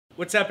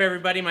What's up,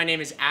 everybody? My name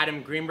is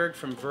Adam Greenberg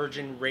from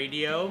Virgin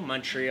Radio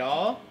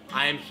Montreal.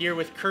 I am here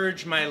with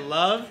Courage My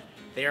Love.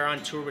 They are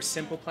on tour with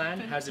Simple Plan.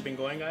 How's it been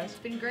going, guys? It's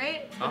been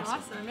great. It's been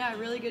awesome. Yeah,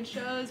 really good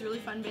shows, really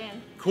fun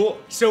band. Cool.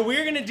 So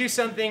we're going to do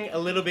something a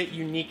little bit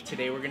unique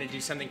today. We're going to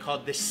do something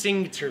called the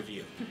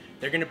SINGTERVIEW.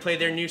 They're going to play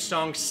their new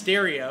song,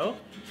 Stereo,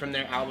 from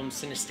their album,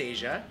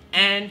 Synesthesia.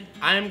 And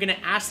I'm going to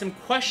ask them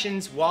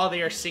questions while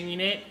they are singing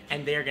it,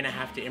 and they're going to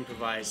have to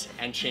improvise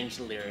and change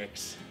the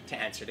lyrics to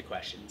answer the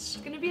questions.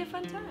 It's going to be a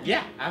fun time.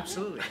 Yeah,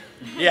 absolutely.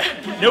 Yeah,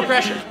 no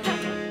pressure.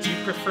 Do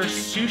you prefer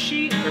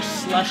sushi or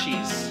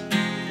slushies?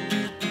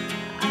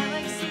 I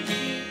like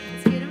sushi.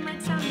 It's good in my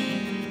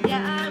tummy.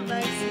 Yeah, I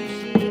like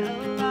sushi a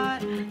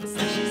lot.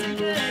 Slushies are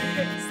good.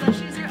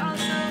 Slushies are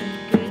also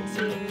good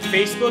too.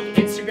 Facebook,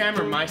 Instagram,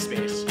 or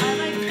MySpace? I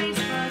like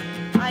Facebook.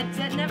 I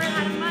never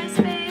had a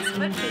MySpace,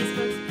 but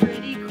Facebook's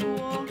pretty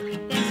cool.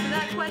 Thanks for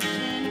that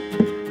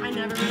question. I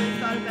never really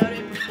thought about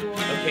it before.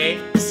 Okay.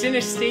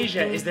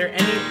 Synesthesia, is there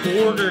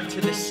any order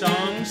to the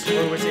songs,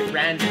 or was it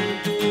random?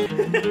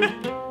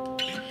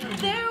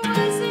 There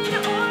was an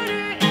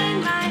order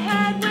in my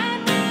head when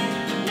we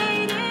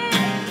made it,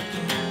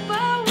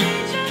 but we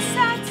just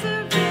had to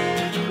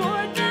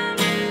record them.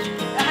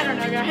 I don't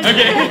know, guys.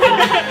 Okay.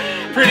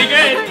 Pretty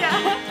good.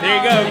 Yeah. There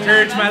you go.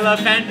 Courage My Love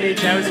fan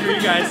page. That was for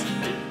you guys.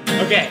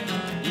 Okay.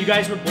 You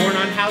guys were born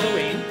on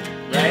Halloween,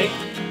 right?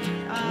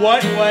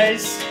 What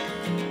was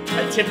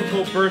a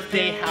typical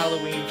birthday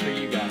Halloween for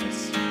you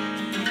guys?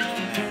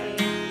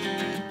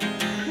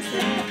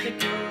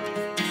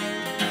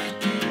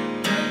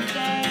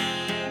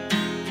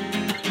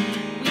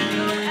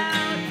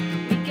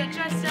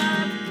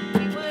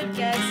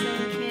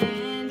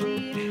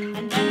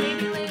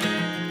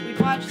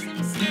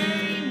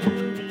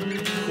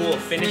 Cool.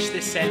 Finish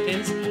this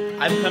sentence.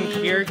 I've come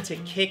here to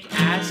kick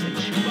ass and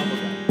chew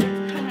bubblegum.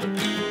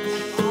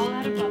 All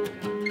out of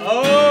bubblegum.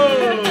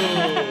 Oh!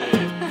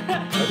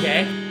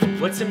 Okay.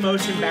 What's the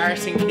most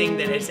embarrassing thing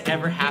that has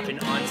ever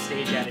happened on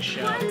stage at a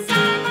show? One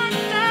time I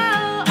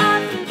fell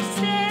off the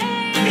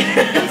stage.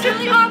 It was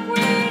really awkward.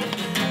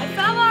 I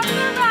fell off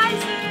the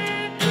riser,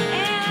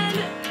 and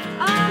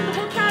the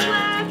whole crowd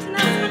laughed, and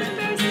that was kind of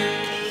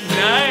embarrassing.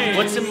 Nice.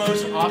 What's the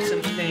most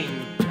awesome thing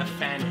a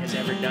fan has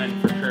ever done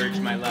for Courage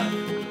My Love?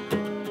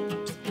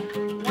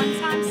 One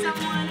time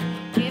someone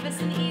gave us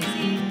an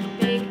easy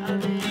bake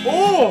oven.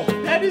 Oh,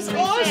 that is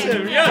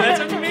awesome. Yeah,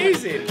 that's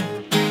amazing.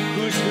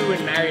 Who's who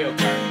in Mario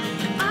Kart?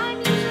 I'm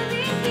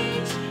usually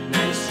Peach.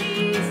 Nice.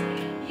 She's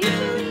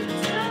usually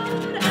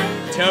Toad.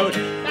 Toad.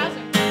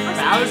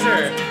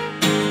 Bowser.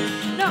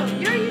 No,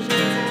 you're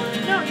usually Toad.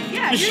 No,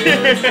 yeah, you're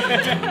usually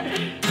Toad.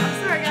 I'm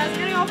sorry, guys.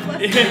 Getting all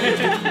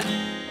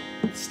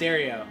flustered.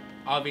 Stereo.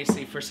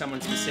 Obviously for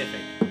someone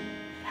specific.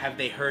 Have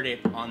they heard it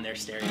on their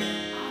stereo?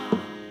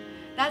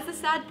 That's the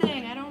sad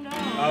thing. I don't know.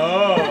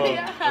 Oh,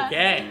 yeah.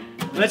 Okay.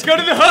 Let's go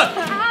to the hook.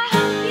 I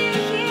hope you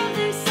hear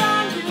this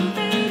song through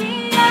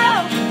radio.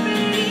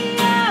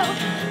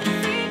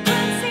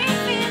 Frequency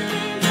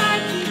feelings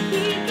I keep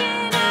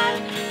peeking at,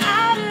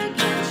 out of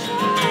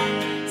control.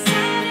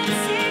 Sending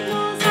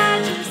signals I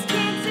just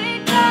can't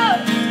ignore,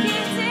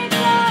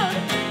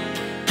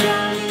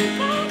 Going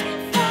back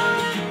and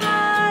forth,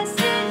 lost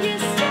in your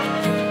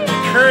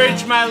stereo.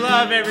 Courage My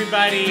Love,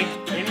 everybody.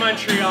 In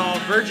Montreal,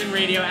 Virgin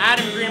Radio,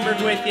 Adam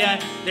Greenberg with you.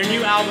 Their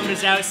new album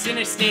is out,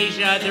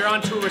 Synesthesia. They're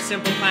on tour with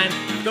Simple Plan.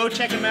 Go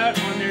check them out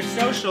on their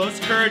socials.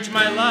 Courage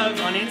My Love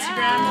on Instagram.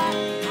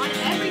 Yeah, on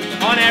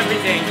everything. On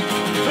everything.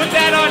 Put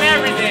that on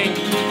everything.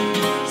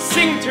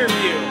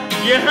 SINGTERVIEW.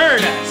 You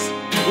heard us.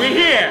 We're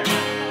here.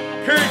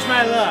 Courage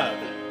My Love.